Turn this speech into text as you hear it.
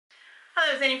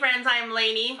Hello Zainey friends, I'm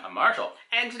Laney. I'm Marshall.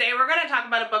 And today we're going to talk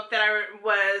about a book that I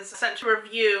was sent to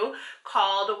review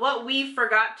called What We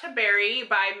Forgot to Bury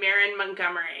by Marin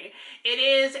Montgomery. It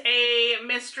is a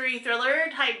mystery thriller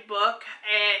type book.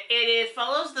 It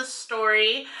follows the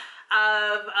story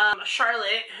of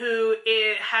Charlotte, who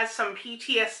has some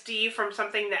PTSD from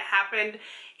something that happened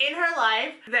in her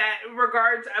life that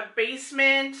regards a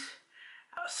basement,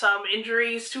 some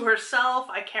injuries to herself.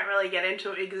 I can't really get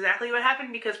into exactly what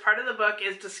happened because part of the book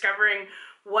is discovering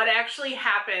what actually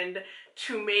happened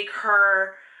to make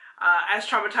her as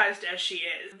traumatized as she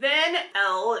is. Then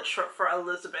Elle, it's short for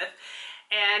Elizabeth,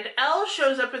 and Elle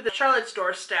shows up at Charlotte's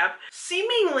doorstep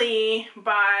seemingly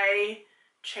by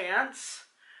chance,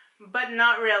 but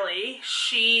not really.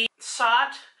 She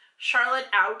sought Charlotte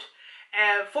out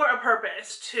for a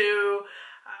purpose, to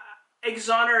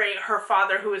exonerate her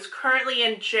father, who is currently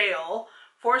in jail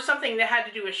for something that had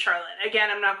to do with Charlotte. Again,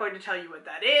 I'm not going to tell you what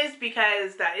that is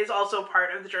because that is also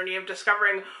part of the journey of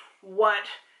discovering what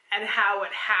and how it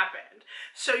happened.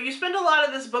 So you spend a lot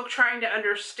of this book trying to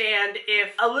understand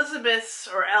if Elizabeth's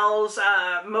or Elle's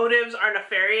motives are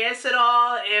nefarious at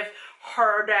all, if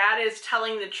her dad is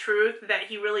telling the truth, that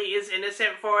he really is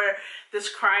innocent for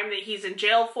this crime that he's in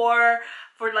jail for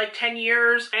like 10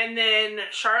 years. And then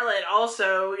Charlotte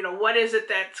also, you know, what is it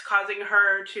that's causing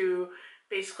her to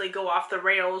basically go off the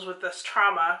rails with this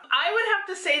trauma? I would have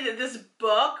to say that this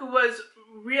book was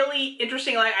really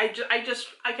interesting. Like I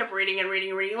kept reading and reading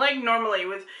and reading. Like normally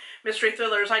with mystery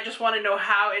thrillers, I just want to know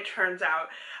how it turns out.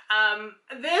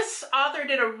 This author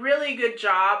did a really good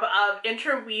job of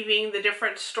interweaving the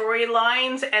different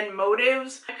storylines and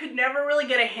motives. I could never really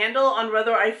get a handle on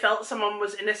whether I felt someone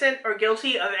was innocent or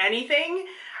guilty of anything.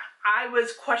 I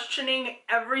was questioning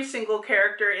every single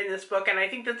character in this book, and I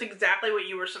think that's exactly what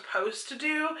you were supposed to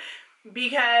do,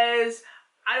 because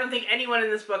I don't think anyone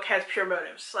in this book has pure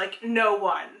motives. Like, no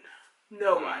one.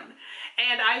 No one.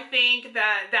 And I think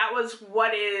that that was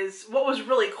what was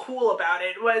really cool about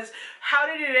it, was how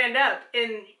did it end up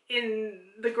in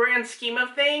the grand scheme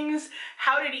of things?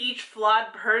 How did each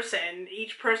flawed person,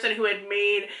 each person who had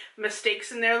made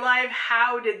mistakes in their life,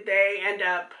 how did they end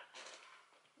up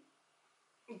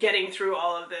getting through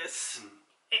all of this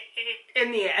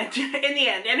in the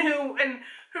end? And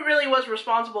who really was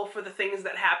responsible for the things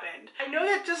that happened? I know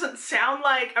that doesn't sound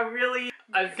like a really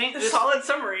solid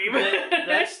summary, but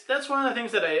that's one of the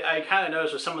things that I kind of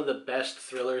noticed with some of the best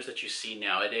thrillers that you see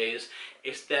nowadays,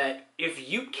 is that if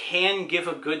you can give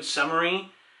a good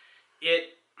summary,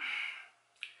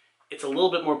 it's a little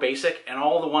bit more basic, and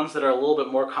all the ones that are a little bit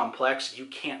more complex, you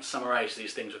can't summarize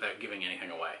these things without giving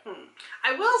anything away.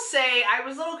 I will say I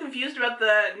was a little confused about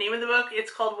the name of the book.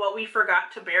 It's called What We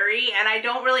Forgot to Bury, and I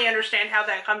don't really understand how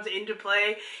that comes into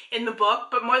play in the book,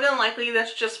 but more than likely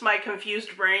that's just my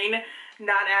confused brain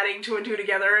not adding two and two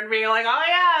together and being like, oh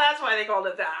yeah, that's why they called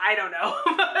it that. I don't know.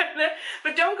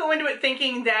 But don't go into it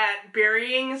thinking that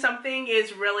burying something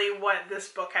is really what this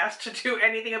book has to do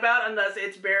anything about, unless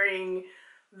it's burying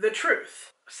the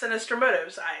truth. Sinister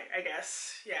motives, I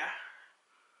guess. Yeah.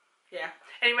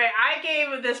 Anyway, I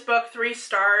gave this book 3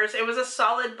 stars. It was a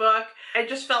solid book. I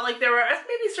just felt like there were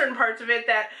maybe certain parts of it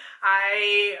that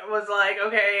I was like,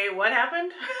 okay, what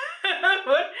happened?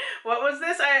 what was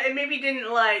this? It maybe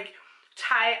didn't like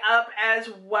tie up as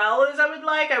well as I would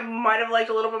like. I might have liked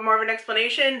a little bit more of an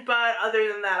explanation, but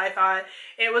other than that, I thought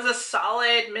it was a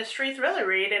solid mystery thriller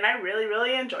read, and I really,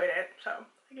 really enjoyed it. So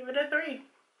I give it a 3.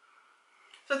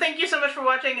 So thank you so much for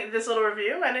watching this little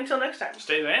review, and until next time.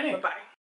 Stay Laney. Bye-bye.